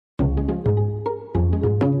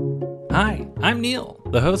Hi, I'm Neil,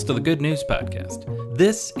 the host of the Good News Podcast.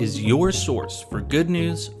 This is your source for good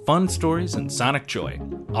news, fun stories, and sonic joy.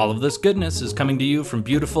 All of this goodness is coming to you from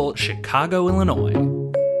beautiful Chicago, Illinois.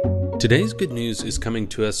 Today's good news is coming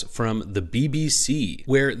to us from the BBC,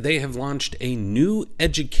 where they have launched a new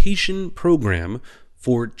education program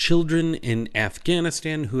for children in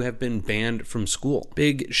Afghanistan who have been banned from school.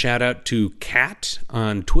 Big shout out to Kat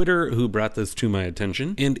on Twitter who brought this to my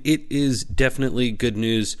attention, and it is definitely good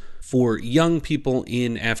news for young people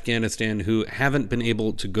in Afghanistan who haven't been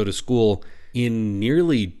able to go to school in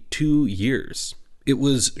nearly 2 years. It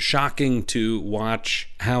was shocking to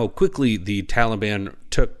watch how quickly the Taliban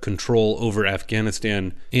took control over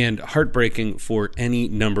Afghanistan, and heartbreaking for any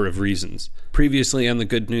number of reasons. Previously on the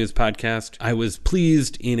Good News Podcast, I was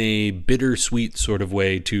pleased in a bittersweet sort of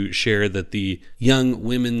way to share that the young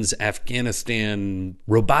women's Afghanistan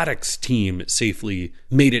robotics team safely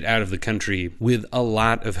made it out of the country with a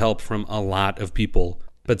lot of help from a lot of people.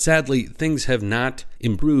 But sadly, things have not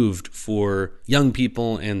improved for young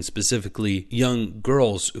people and specifically young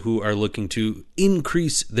girls who are looking to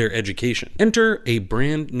increase their education. Enter a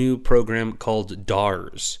brand new program called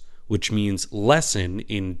DARS, which means lesson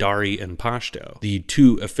in Dari and Pashto, the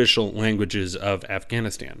two official languages of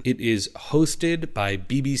Afghanistan. It is hosted by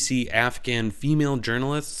BBC Afghan female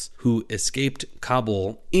journalists who escaped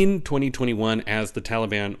Kabul in 2021 as the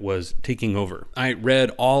Taliban was taking over. I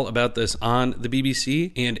read all about this on the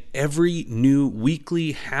BBC, and every new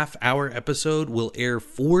weekly half-hour episode will air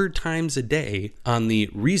 4 times a day on the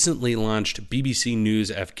recently launched BBC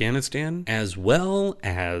News Afghanistan, as well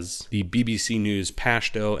as the BBC News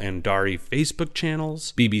Pashto and Dari Facebook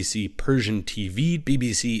channels, BBC Persian TV,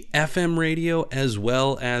 BBC FM radio, as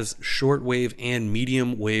well as shortwave and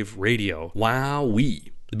medium wave radio.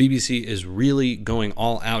 Wowee. The BBC is really going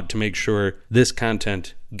all out to make sure this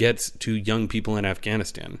content gets to young people in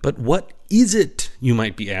Afghanistan. But what is it, you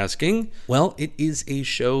might be asking? Well, it is a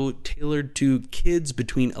show tailored to kids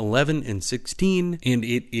between 11 and 16, and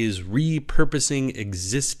it is repurposing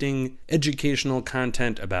existing educational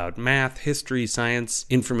content about math, history, science,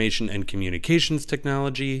 information and communications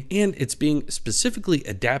technology, and it's being specifically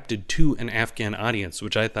adapted to an Afghan audience,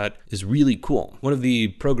 which I thought is really cool. One of the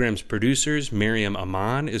program's producers, Mariam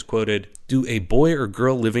Aman, is quoted, "Do a boy or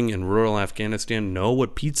girl living in rural Afghanistan know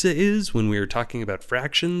what pizza is when we are talking about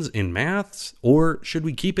fractions in maths? Or should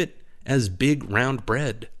we keep it as big round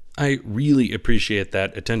bread?" I really appreciate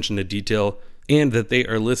that attention to detail and that they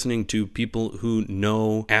are listening to people who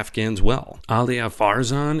know Afghans well. Alia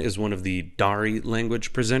Farzan is one of the Dari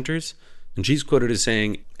language presenters, and she's quoted as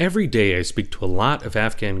saying, "Every day I speak to a lot of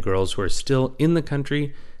Afghan girls who are still in the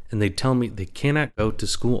country, and they tell me they cannot go to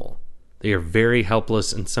school. They are very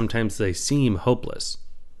helpless, and sometimes they seem hopeless."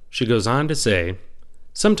 She goes on to say,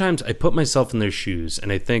 "Sometimes I put myself in their shoes,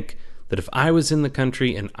 and I think that if I was in the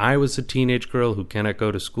country and I was a teenage girl who cannot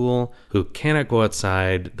go to school, who cannot go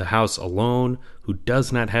outside the house alone, who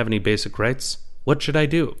does not have any basic rights, what should I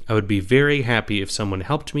do? I would be very happy if someone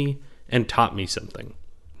helped me and taught me something."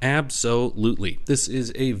 Absolutely. This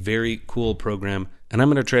is a very cool program, and I'm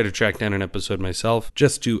going to try to track down an episode myself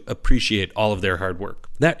just to appreciate all of their hard work.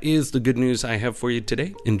 That is the good news I have for you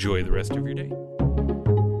today. Enjoy the rest of your day.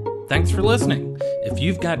 Thanks for listening. If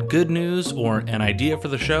you've got good news or an idea for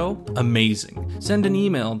the show, amazing. Send an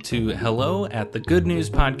email to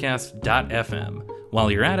hello@thegoodnewspodcast.fm. While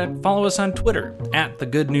you're at it, follow us on Twitter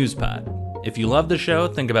 @thegoodnewspod. If you love the show,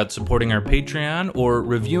 think about supporting our Patreon or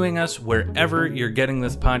reviewing us wherever you're getting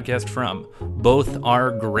this podcast from. Both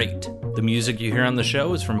are great. The music you hear on the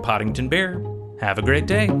show is from Poddington Bear. Have a great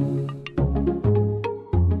day.